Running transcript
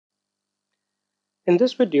In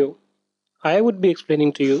this video, I would be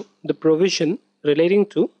explaining to you the provision relating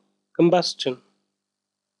to combustion.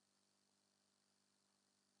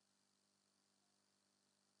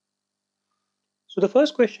 So the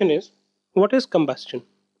first question is, what is combustion?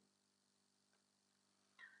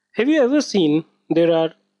 Have you ever seen there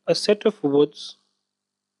are a set of woods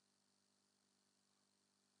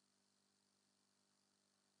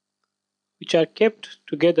which are kept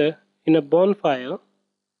together in a bonfire?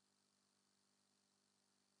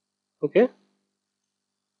 Okay,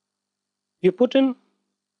 you put in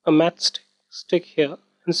a matchstick here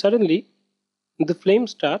and suddenly the flame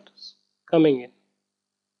starts coming in.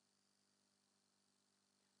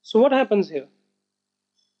 So what happens here?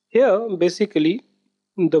 Here basically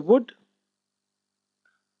the wood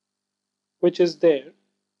which is there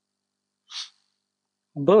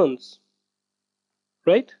burns,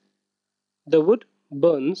 right? The wood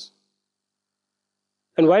burns.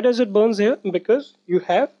 And why does it burns here? Because you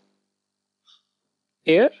have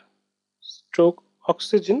air stroke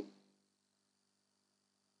oxygen,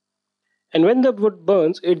 and when the wood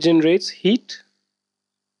burns it generates heat.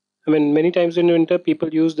 I mean, many times in winter people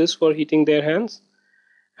use this for heating their hands,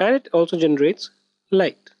 and it also generates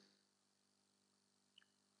light,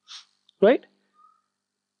 right?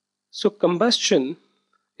 So combustion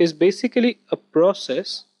is basically a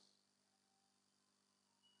process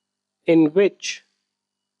in which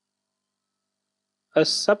a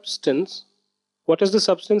substance, what is the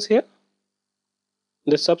substance here?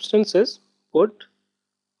 The substance is wood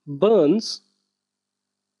burns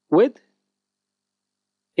with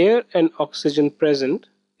air and oxygen present.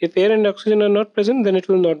 If air and oxygen are not present, then it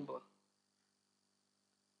will not burn.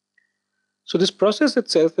 So this process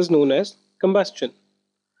itself is known as combustion.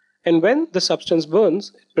 And when the substance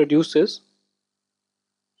burns, it produces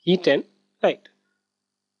heat and light.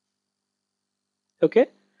 Okay?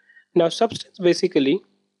 Now substance basically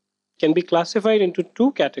can be classified into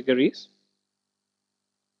two categories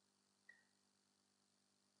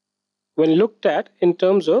when looked at in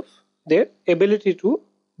terms of their ability to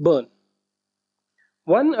burn.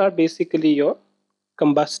 One are basically your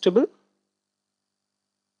combustible,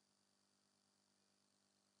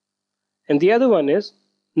 and the other one is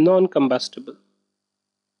non-combustible.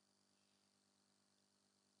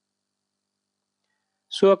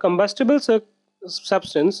 So a combustible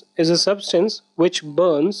substance is a substance which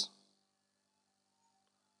burns,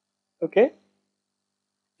 okay,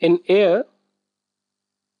 in air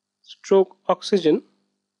stroke oxygen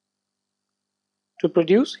to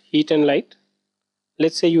produce heat and light.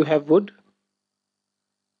 Let's say you have wood,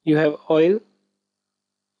 you have oil,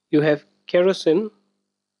 you have kerosene,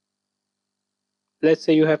 let's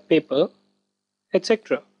say you have paper,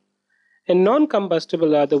 etc. And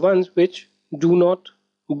non-combustible are the ones which do not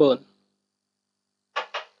burn.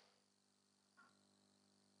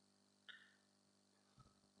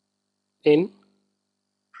 In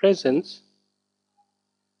presence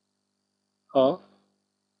of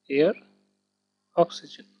air,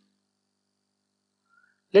 oxygen.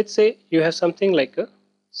 Let's say you have something like a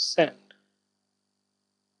sand,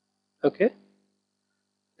 okay,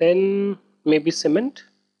 then maybe cement.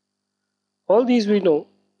 All these we know,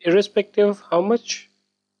 irrespective of how much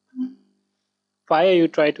fire you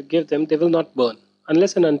try to give them, they will not burn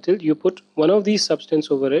unless and until you put one of these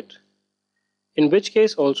substance over it, in which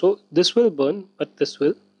case also this will burn but this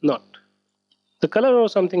will not. The color or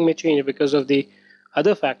something may change because of the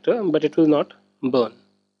other factor, but it will not burn.